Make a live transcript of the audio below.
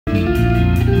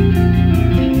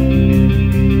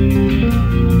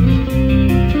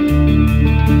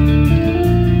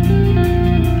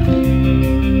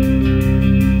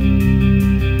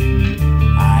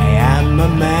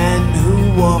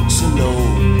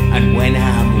And when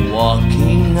I'm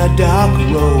walking a dark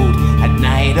road at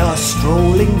night or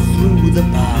strolling through the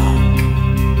park,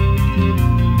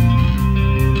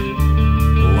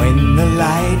 when the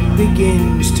light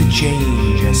begins to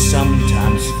change, I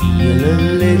sometimes feel a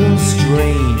little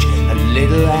strange, a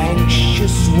little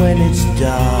anxious when it's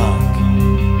dark.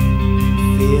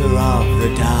 Fear of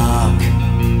the dark,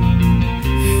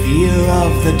 fear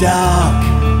of the dark.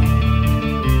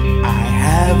 I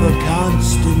have a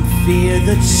constant fear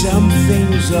that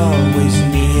something's always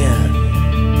near.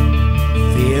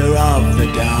 Fear of the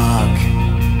dark,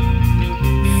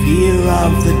 fear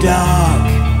of the dark.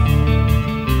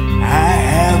 I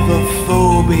have a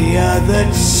phobia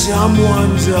that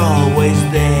someone's always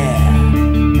there.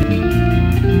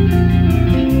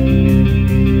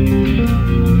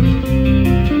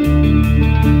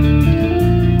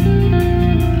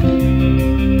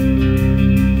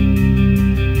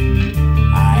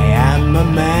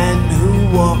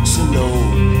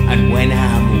 And when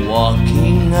I'm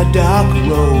walking a dark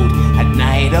road at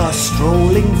night or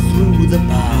strolling through the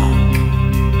park,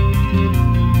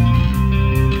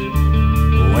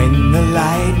 when the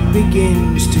light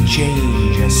begins to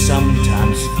change, I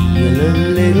sometimes feel a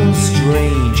little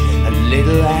strange, a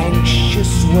little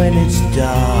anxious when it's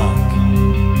dark.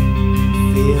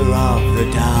 Fear of the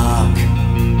dark,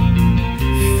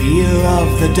 fear of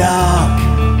the dark.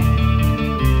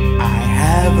 I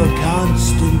have a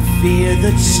constant fear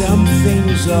that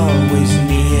something's always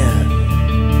near.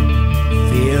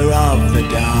 Fear of the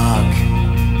dark,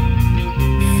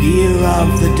 fear of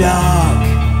the dark.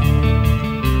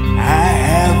 I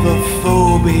have a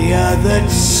phobia that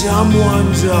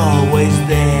someone's always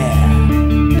there.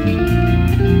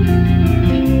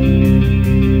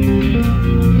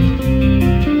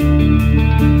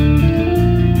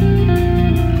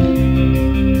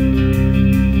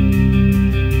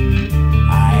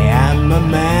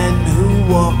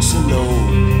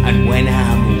 And when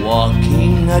I'm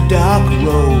walking a dark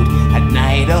road at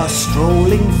night or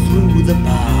strolling through the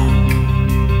park,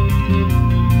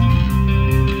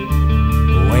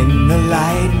 when the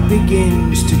light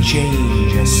begins to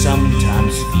change, I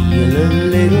sometimes feel a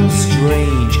little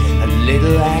strange, a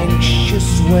little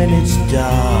anxious when it's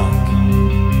dark.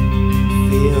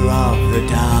 Fear of the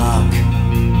dark,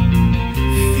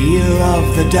 fear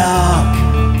of the dark.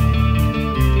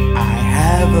 I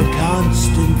have a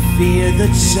constant fear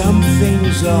that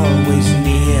something's always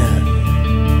near.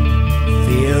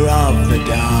 Fear of the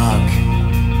dark,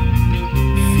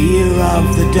 fear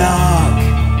of the dark.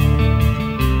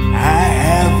 I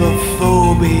have a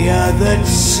phobia that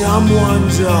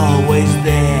someone's always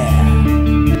there.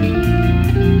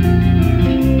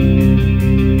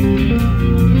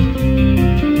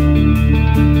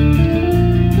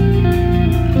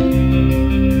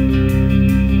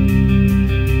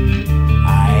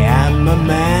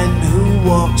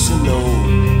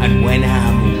 And when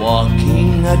I'm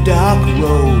walking a dark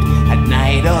road at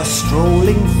night or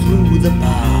strolling through the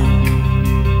park,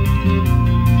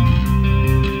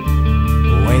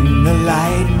 when the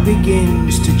light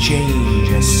begins to change,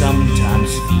 I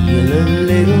sometimes feel a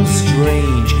little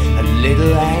strange, a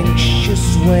little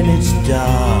anxious when it's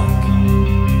dark.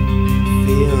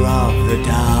 Fear of the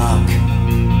dark,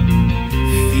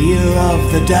 fear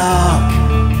of the dark.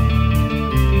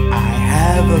 I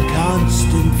have a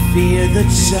constant fear that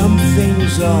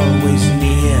something's always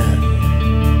near.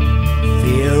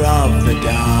 Fear of the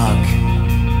dark,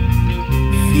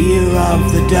 fear of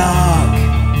the dark.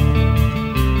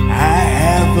 I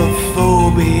have a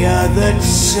phobia that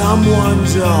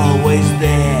someone's always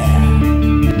there.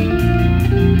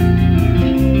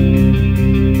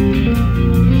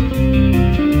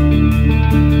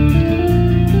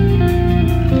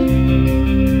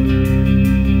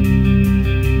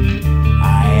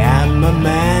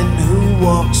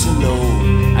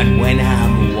 And when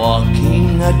I'm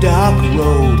walking a dark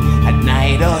road at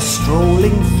night or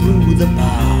strolling through the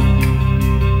park,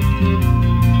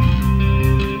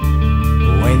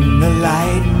 when the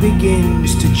light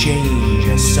begins to change,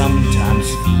 I sometimes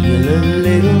feel a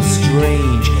little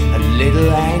strange, a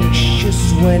little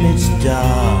anxious when it's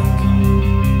dark.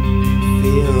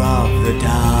 Fear of the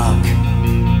dark,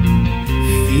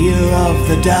 fear of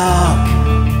the dark.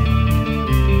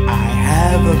 I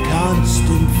have a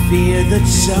constant fear that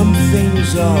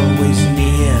something's always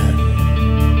near.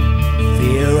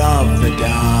 Fear of the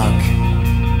dark,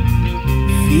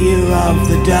 fear of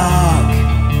the dark.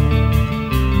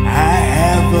 I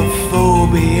have a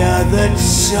phobia that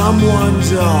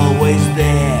someone's always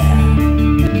there.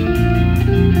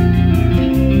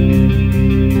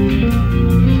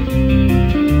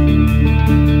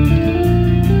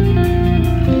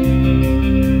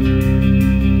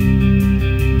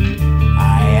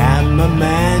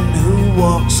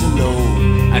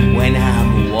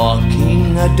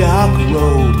 a dark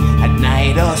road at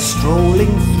night or strolling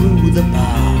through the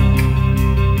park.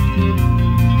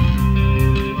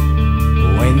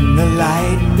 When the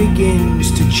light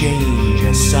begins to change,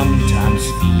 I sometimes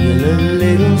feel a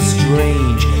little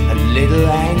strange, a little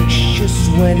anxious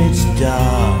when it's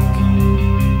dark.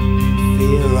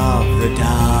 Fear of the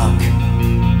dark,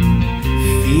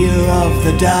 fear of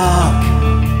the dark.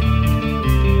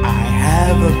 I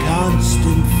have a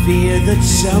constant fear that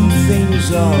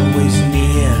something's always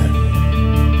near.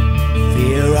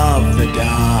 Fear of the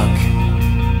dark,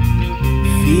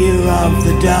 fear of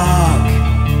the dark.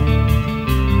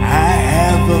 I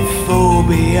have a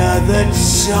phobia that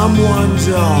someone's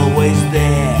always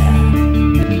there.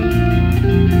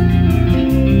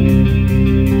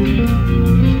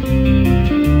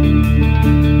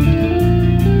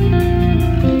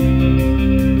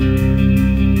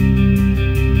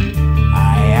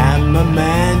 I am a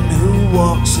man who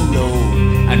walks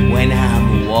alone, and when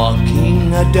I'm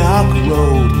walking a dark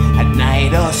road at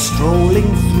night or strolling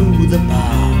through the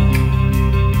park.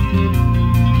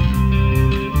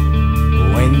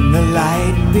 When the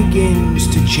light begins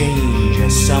to change, I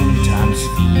sometimes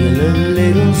feel a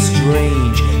little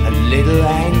strange, a little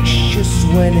anxious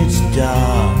when it's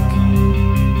dark.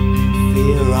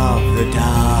 Fear of the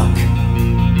dark,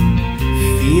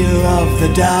 fear of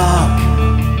the dark.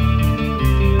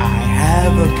 I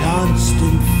have a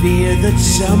constant fear that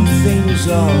something's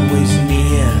always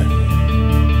near.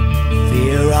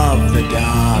 Fear of the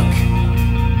dark,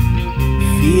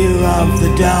 fear of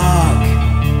the dark.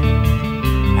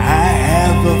 I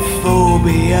have a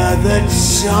phobia that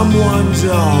someone's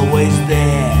always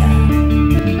there.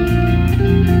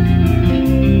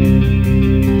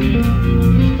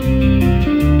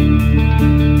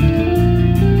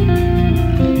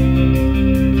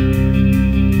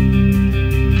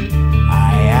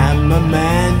 I am a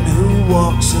man who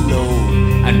walks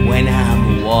alone, and when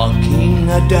I'm walking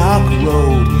a dark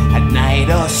road at night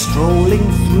or strolling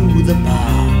through the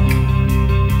park.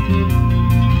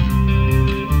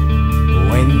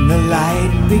 When the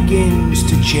light begins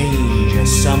to change, I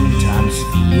sometimes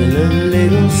feel a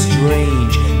little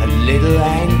strange, a little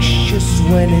anxious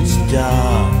when it's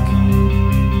dark.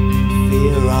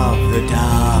 Fear of the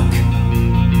dark,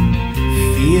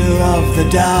 fear of the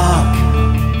dark.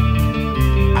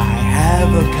 I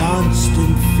have a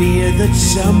constant fear that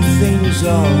something's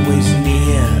always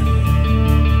near.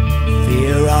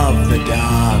 Fear of the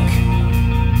dark,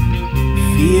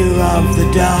 fear of the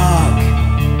dark.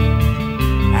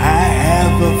 I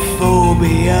have a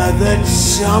phobia that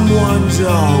someone's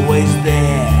always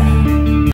there.